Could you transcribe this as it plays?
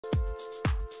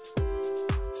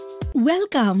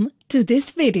Welcome to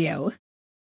this video.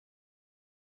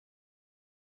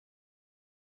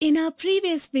 In our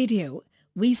previous video,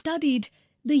 we studied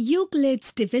the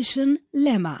Euclid's division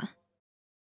lemma.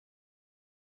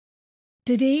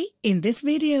 Today, in this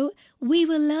video, we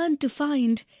will learn to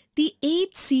find the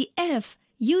HCF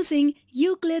using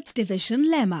Euclid's division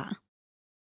lemma.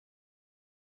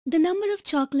 The number of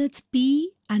chocolates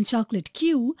P and chocolate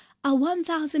Q are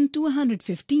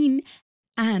 1215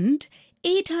 and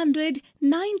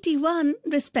 891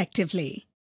 respectively.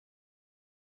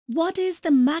 What is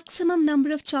the maximum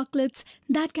number of chocolates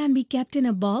that can be kept in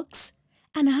a box,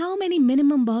 and how many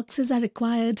minimum boxes are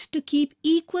required to keep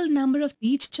equal number of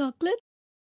each chocolate?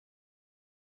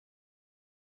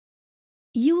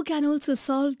 You can also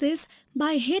solve this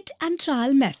by hit and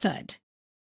trial method.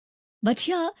 But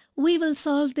here we will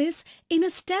solve this in a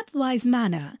stepwise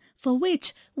manner, for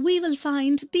which we will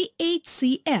find the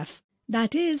HCF,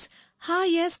 that is,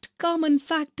 highest common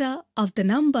factor of the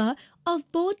number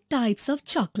of both types of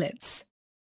chocolates.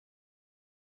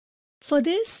 For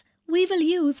this, we will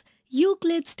use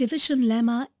Euclid's division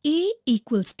lemma A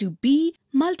equals to B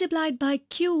multiplied by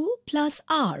Q plus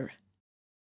R.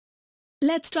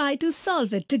 Let's try to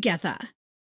solve it together.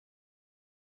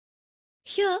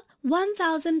 Here,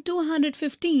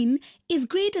 1215 is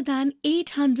greater than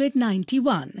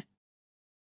 891.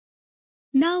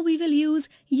 Now we will use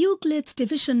Euclid's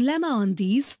division lemma on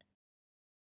these,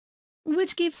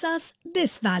 which gives us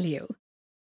this value.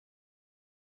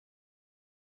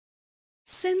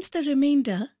 Since the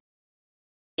remainder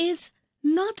is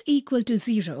not equal to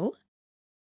 0,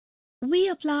 we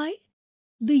apply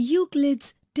the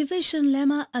Euclid's division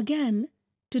lemma again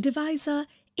to divisor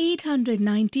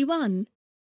 891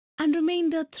 and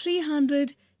remainder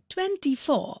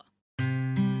 324.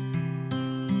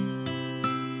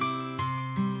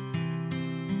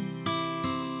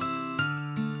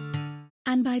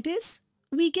 And by this,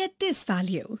 we get this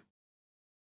value.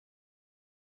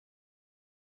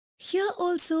 Here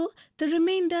also, the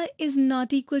remainder is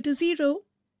not equal to 0,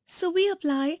 so we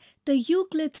apply the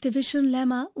Euclid's division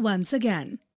lemma once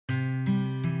again.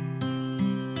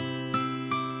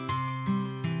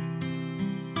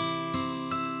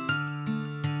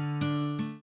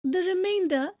 The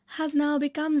remainder has now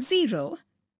become 0.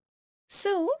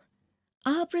 So,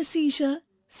 our procedure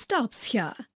stops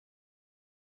here.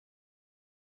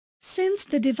 Since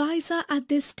the divisor at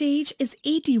this stage is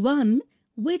 81,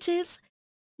 which is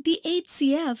the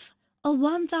HCF of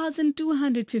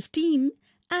 1215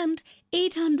 and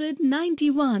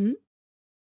 891,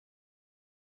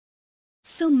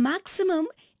 so maximum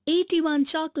 81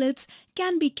 chocolates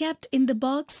can be kept in the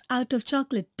box out of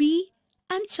chocolate P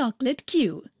and chocolate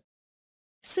Q.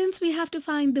 Since we have to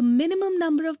find the minimum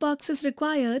number of boxes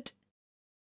required,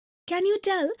 can you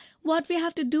tell what we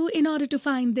have to do in order to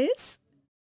find this?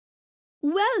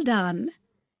 Well done!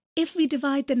 If we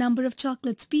divide the number of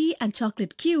chocolates P and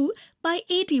chocolate Q by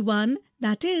 81,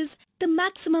 that is, the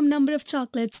maximum number of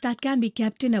chocolates that can be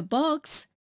kept in a box,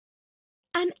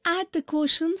 and add the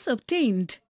quotients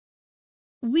obtained,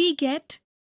 we get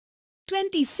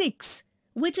 26,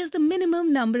 which is the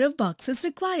minimum number of boxes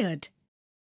required.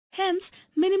 Hence,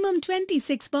 minimum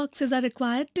 26 boxes are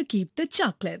required to keep the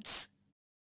chocolates.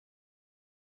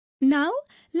 Now,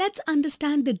 let's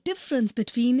understand the difference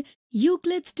between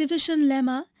Euclid's division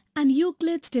lemma and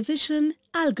Euclid's division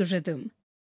algorithm.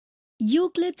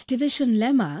 Euclid's division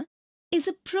lemma is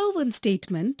a proven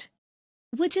statement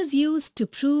which is used to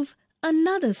prove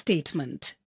another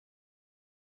statement,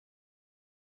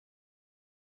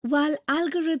 while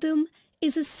algorithm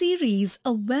is a series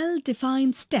of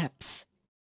well-defined steps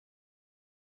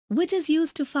which is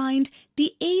used to find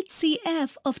the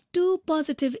HCF of two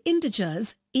positive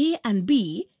integers A and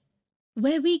B,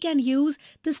 where we can use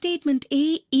the statement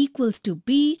A equals to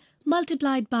B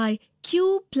multiplied by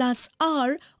Q plus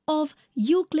R of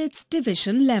Euclid's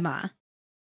division lemma.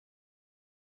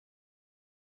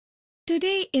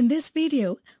 Today in this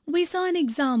video, we saw an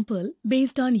example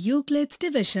based on Euclid's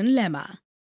division lemma.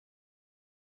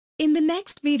 In the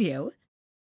next video,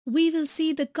 we will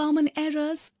see the common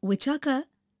errors which occur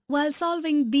while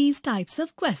solving these types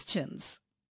of questions.